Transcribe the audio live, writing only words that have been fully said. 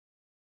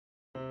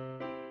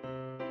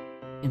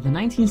In the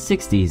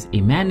 1960s,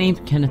 a man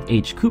named Kenneth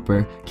H.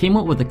 Cooper came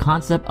up with the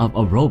concept of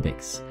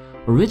aerobics.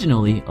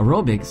 Originally,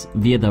 aerobics,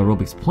 via the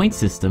aerobics point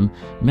system,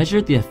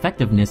 measured the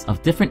effectiveness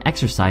of different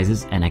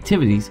exercises and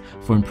activities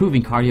for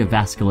improving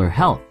cardiovascular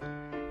health.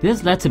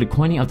 This led to the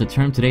coining of the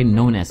term today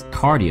known as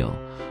cardio.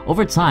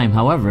 Over time,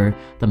 however,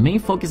 the main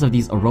focus of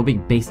these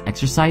aerobic-based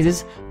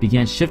exercises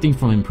began shifting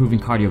from improving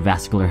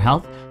cardiovascular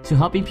health to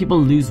helping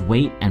people lose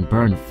weight and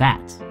burn fat.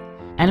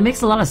 And it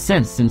makes a lot of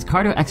sense since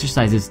cardio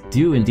exercises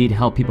do indeed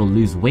help people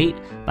lose weight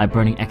by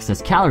burning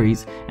excess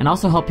calories and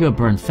also help people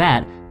burn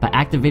fat by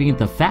activating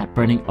the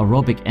fat-burning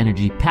aerobic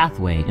energy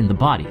pathway in the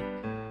body.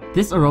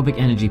 This aerobic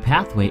energy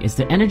pathway is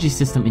the energy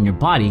system in your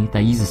body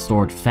that uses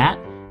stored fat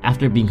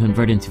after being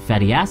converted into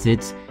fatty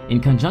acids in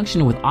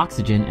conjunction with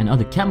oxygen and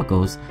other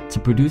chemicals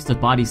to produce the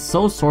body's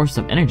sole source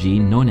of energy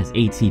known as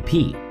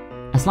ATP.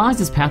 As long as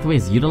this pathway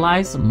is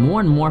utilized,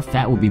 more and more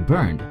fat will be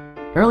burned.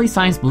 Early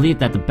science believed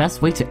that the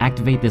best way to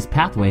activate this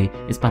pathway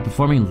is by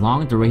performing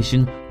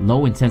long-duration,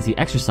 low-intensity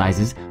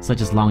exercises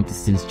such as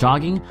long-distance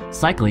jogging,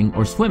 cycling,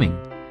 or swimming.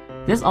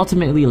 This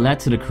ultimately led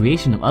to the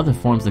creation of other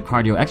forms of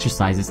cardio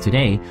exercises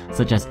today,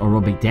 such as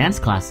aerobic dance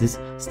classes,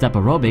 step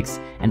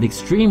aerobics, and the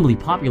extremely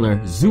popular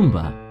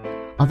Zumba.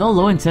 Although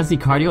low-intensity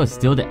cardio is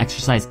still the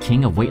exercise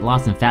king of weight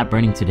loss and fat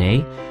burning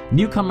today,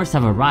 newcomers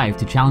have arrived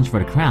to challenge for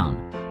the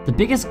crown. The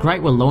biggest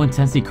gripe with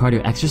low-intensity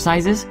cardio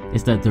exercises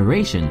is the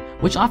duration,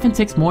 which often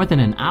takes more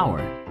than an hour.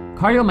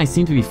 Cardio might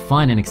seem to be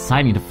fun and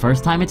exciting the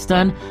first time it's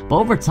done, but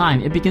over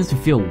time it begins to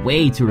feel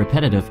way too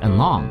repetitive and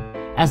long.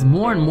 As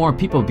more and more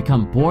people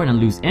become bored and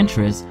lose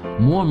interest,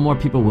 more and more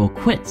people will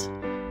quit.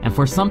 And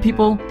for some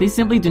people, they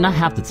simply do not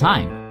have the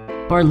time.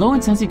 But are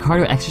low-intensity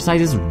cardio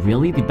exercises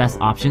really the best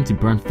option to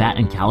burn fat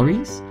and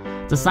calories?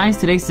 The science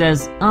today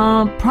says,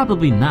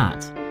 probably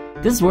not.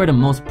 This is where the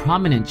most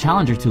prominent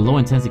challenger to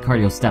low-intensity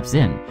cardio steps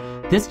in.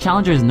 This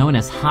challenger is known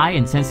as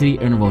high-intensity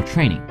interval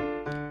training.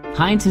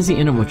 High-intensity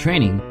interval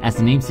training, as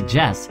the name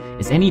suggests,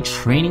 is any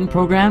training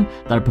program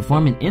that are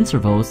performed in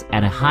intervals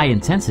at a high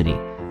intensity.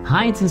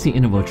 High-intensity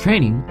interval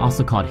training,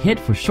 also called HIIT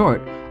for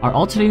short, are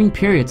alternating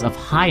periods of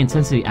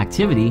high-intensity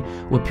activity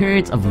with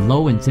periods of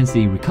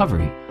low-intensity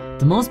recovery.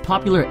 The most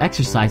popular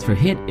exercise for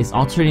HIIT is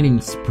alternating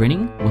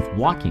sprinting with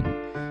walking.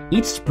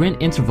 Each sprint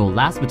interval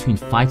lasts between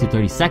 5 to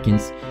 30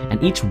 seconds,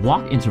 and each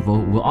walk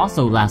interval will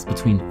also last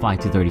between 5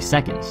 to 30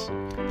 seconds.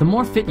 The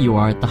more fit you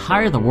are, the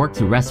higher the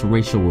work-to-rest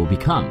ratio will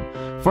become.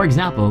 For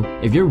example,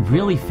 if you're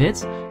really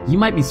fit, you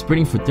might be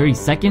sprinting for 30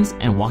 seconds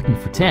and walking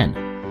for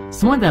 10.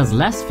 Someone that is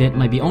less fit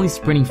might be only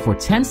sprinting for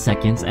 10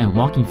 seconds and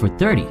walking for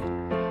 30.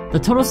 The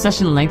total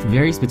session length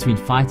varies between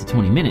 5 to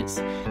 20 minutes,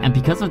 and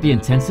because of the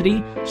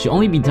intensity, should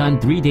only be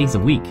done 3 days a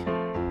week.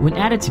 When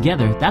added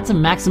together, that's a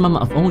maximum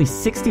of only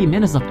 60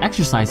 minutes of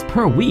exercise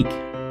per week.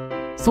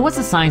 So what's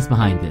the science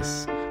behind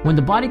this? When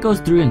the body goes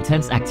through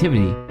intense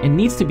activity, it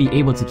needs to be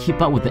able to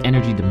keep up with the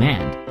energy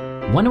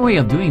demand. One way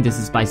of doing this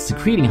is by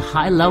secreting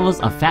high levels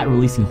of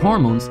fat-releasing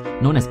hormones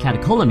known as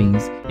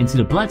catecholamines into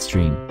the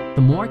bloodstream.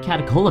 The more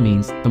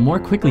catecholamines, the more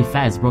quickly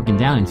fat is broken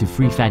down into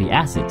free fatty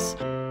acids.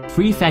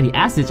 Free fatty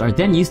acids are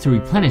then used to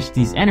replenish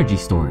these energy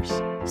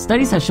stores.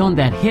 Studies have shown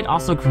that HIIT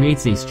also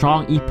creates a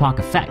strong EPOC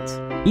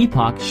effect.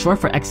 EPOC, short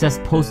for excess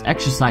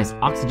post-exercise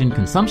oxygen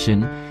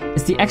consumption,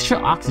 is the extra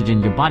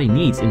oxygen your body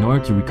needs in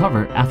order to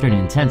recover after an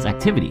intense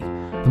activity.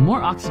 The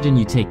more oxygen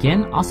you take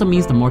in also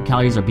means the more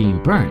calories are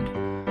being burned.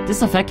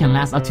 This effect can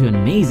last up to an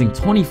amazing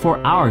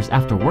 24 hours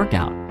after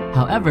workout.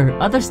 However,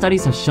 other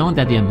studies have shown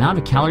that the amount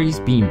of calories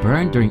being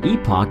burned during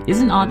EPOC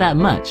isn't all that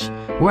much,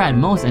 where at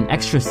most an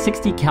extra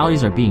 60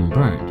 calories are being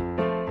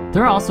burned.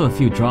 There are also a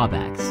few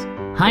drawbacks.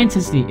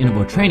 High-intensity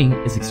interval training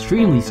is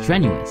extremely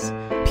strenuous.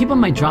 People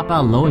might drop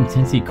out of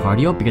low-intensity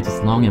cardio because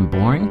it's long and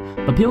boring,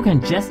 but people can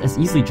just as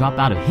easily drop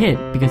out of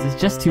HIIT because it's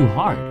just too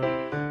hard.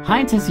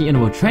 High-intensity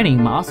interval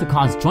training might also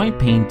cause joint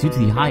pain due to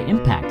the high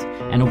impact,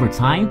 and over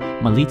time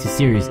might lead to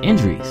serious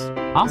injuries.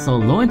 Also,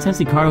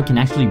 low-intensity cardio can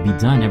actually be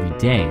done every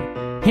day.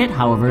 HIIT,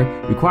 however,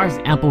 requires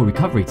ample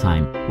recovery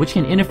time, which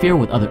can interfere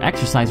with other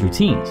exercise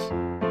routines.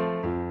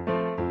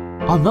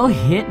 Although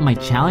HIIT might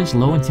challenge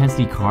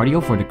low-intensity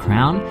cardio for the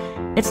crown,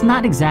 it's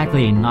not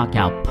exactly a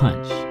knockout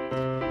punch.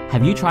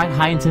 Have you tried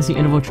high-intensity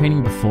interval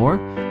training before?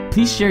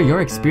 Please share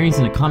your experience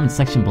in the comment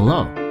section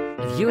below.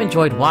 If you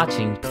enjoyed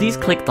watching, please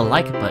click the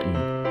like button.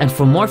 And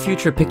for more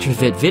future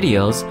PictureFit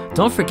videos,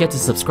 don't forget to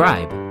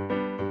subscribe.